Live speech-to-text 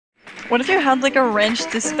What if you had like a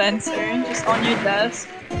wrench dispenser just on your desk?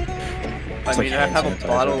 I mean, I have a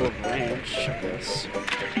bottle of ranch, I guess.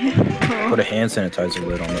 Put a hand sanitizer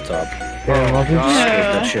lid on the top. Oh, Get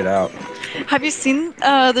that shit out. Have you seen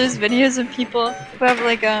those videos of people who have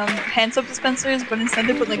like hand soap dispensers, but instead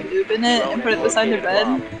they put like lube in it and put it beside their bed?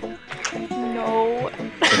 No.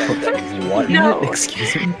 What? No.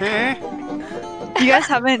 Excuse me? You guys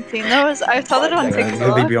haven't seen those? I saw that on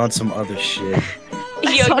TikTok. Maybe be on some other shit. Yo,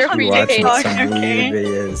 you're You watching TikTok, some okay. weird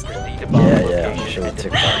videos. Yeah, I'm sure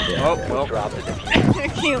TikTok. Yeah, Oh, yeah. well.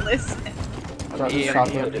 Okay, listen. What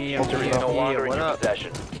up?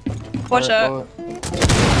 Watch out.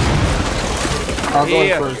 I'll go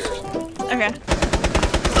in first. Okay.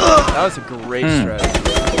 That was a great strategy.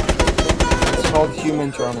 It's called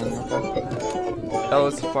humans running, okay? That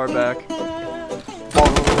was far back.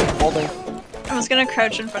 Holding. I'm just gonna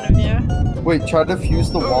crouch in front of you. Wait, try to fuse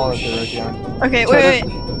the wall if they're again. Okay, wait.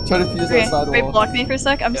 Try to fuse that side Wait, wall. block me for a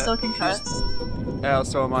sec. I'm still concussed. Yeah,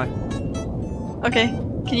 so am I. Okay,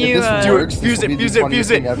 can you If this works, this Fuse will it, be fuse the it, funniest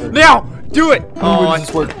fuse it! thing ever. Now! Do it! Oh,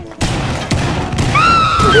 this work.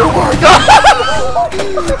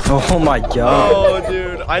 Oh my god. Oh,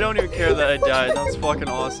 dude, I don't even care that I died. That's fucking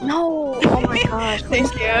awesome. No. Oh my gosh.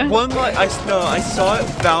 Thank you. One like I saw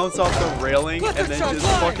it bounce off the railing and then just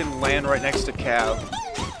fucking land right next to Cav.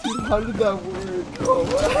 How did that work?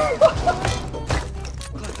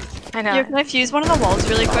 I know. Yo, can I fuse one of the walls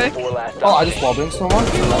really quick? Oh, I just wallbanged someone?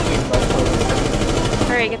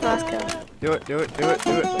 Hurry, get the last kill. Do it, do it, do it,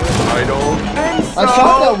 do it, do it. I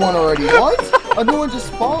shot that one already. What? A new one just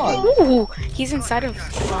spawned. Ooh, he's inside of.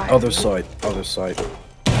 Other side. Other side.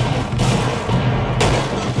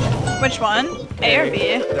 Which one? A or B?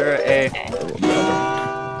 They're at A.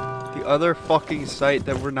 The other fucking site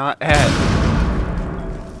that we're not at.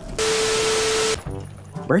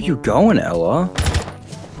 Where are you going, Ella?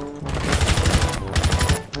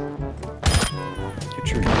 Get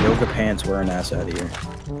your yoga pants wearing ass out of here.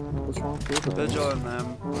 What's wrong? Vigil and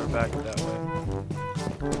them. We're back that way.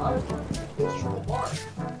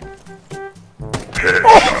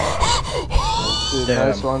 Dude, Damn.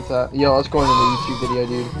 nice one. Yo, let's go into the YouTube video,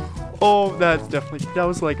 dude. Oh, that's definitely. That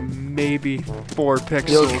was like maybe 4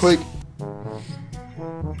 pixels. Yo, quick.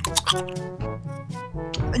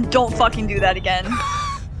 Don't fucking do that again.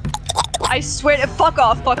 I swear to fuck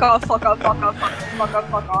off, fuck off, fuck off, fuck off, fuck off,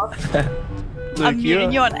 fuck off. Look, I'm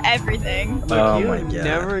muting you on everything. Look, Oh you my god.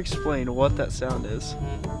 never explained what that sound is.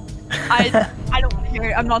 I don't want to hear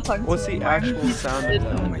it. I'm not talking What's to you the anymore. actual sound of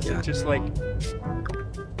that? Oh my Is it god. just like.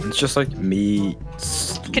 It's just like me.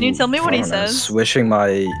 Can you tell me what I he don't know, says? Swishing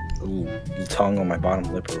my tongue on my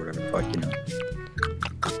bottom lip or whatever the fuck, you know.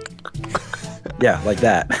 Yeah, like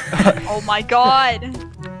that. Oh my god.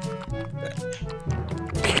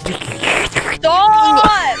 Stop!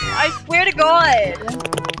 I swear to god.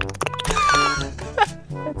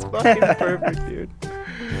 That's fucking perfect, dude.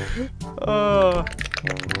 Oh.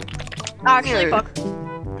 Actually, fuck.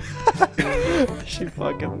 She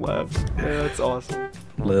fucking left. Yeah, that's awesome.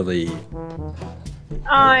 Lily.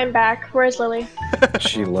 I'm back. Where's Lily?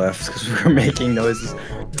 She left because we were making noises.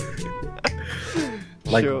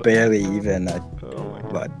 Like Sure. barely even. Oh my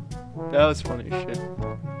god. But That was funny as shit.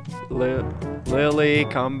 Lily,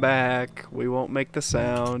 come back. We won't make the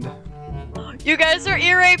sound. You guys are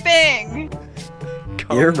ear raping.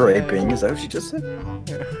 Come ear back. raping, is that what she just said?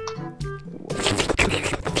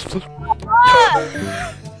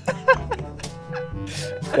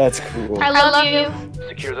 That's cool. I love you.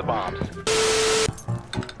 Secure the bombs.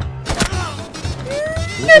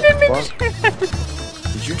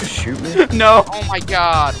 Did you just shoot me? No, Oh my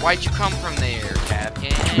god, why'd you come from there,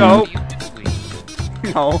 Captain? No. You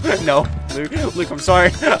sweet. no, no. Luke, I'm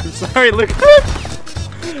sorry. I'm sorry, Luke.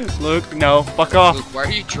 Luke, no, fuck off. Luke, why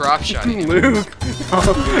are you drop shotting? Luke.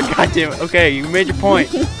 Oh, God damn it. Okay, you made your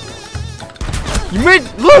point. You made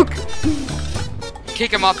Luke.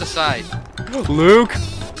 Kick him off the side. Luke.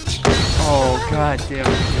 Oh god damn it, dude.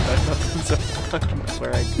 I thought that was a fucking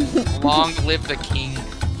flag. Long live the king.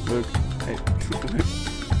 Luke. Hey.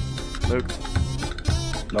 Luke.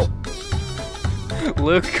 Nope.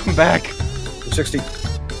 Luke, come back. 60.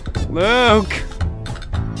 Luke.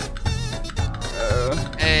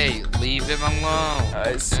 Hey, leave him alone.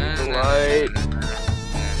 I see the light.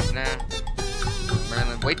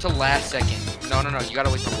 Merlin, wait till last second. No, you gotta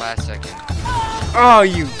wait till last second. Oh,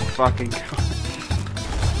 you fucking.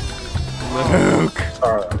 Luke.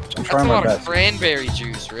 I'm That's trying a my lot of best. cranberry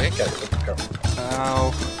juice, Rick. Okay, go.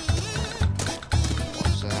 Ow.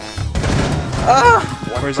 What's that? Ah!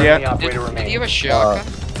 Where's he at? Did he have a shotgun?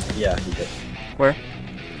 Yeah, he did. Where?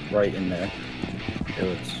 Right in there.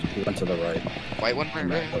 He went to the right. White one,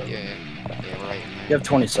 right? Yeah, right. You have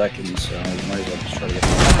 20 seconds, so you might as well just try to get.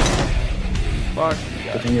 Fuck.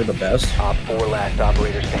 I think you're the best. Top 4 last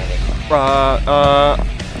operator standing.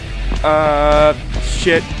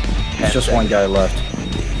 Shit. There's just one guy left.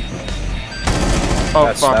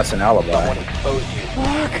 Oh, fuck. That's an alibi. Someone exposed you.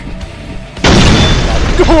 Fuck.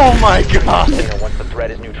 Oh my god. Once the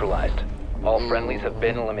threat is neutralized. All friendlies have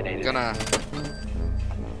been eliminated.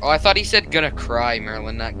 Oh, I thought he said gonna cry,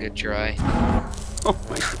 Merlin, not good try. Oh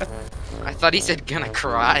my god. I thought he said gonna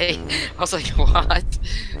cry. I was like, what?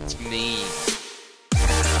 It's me.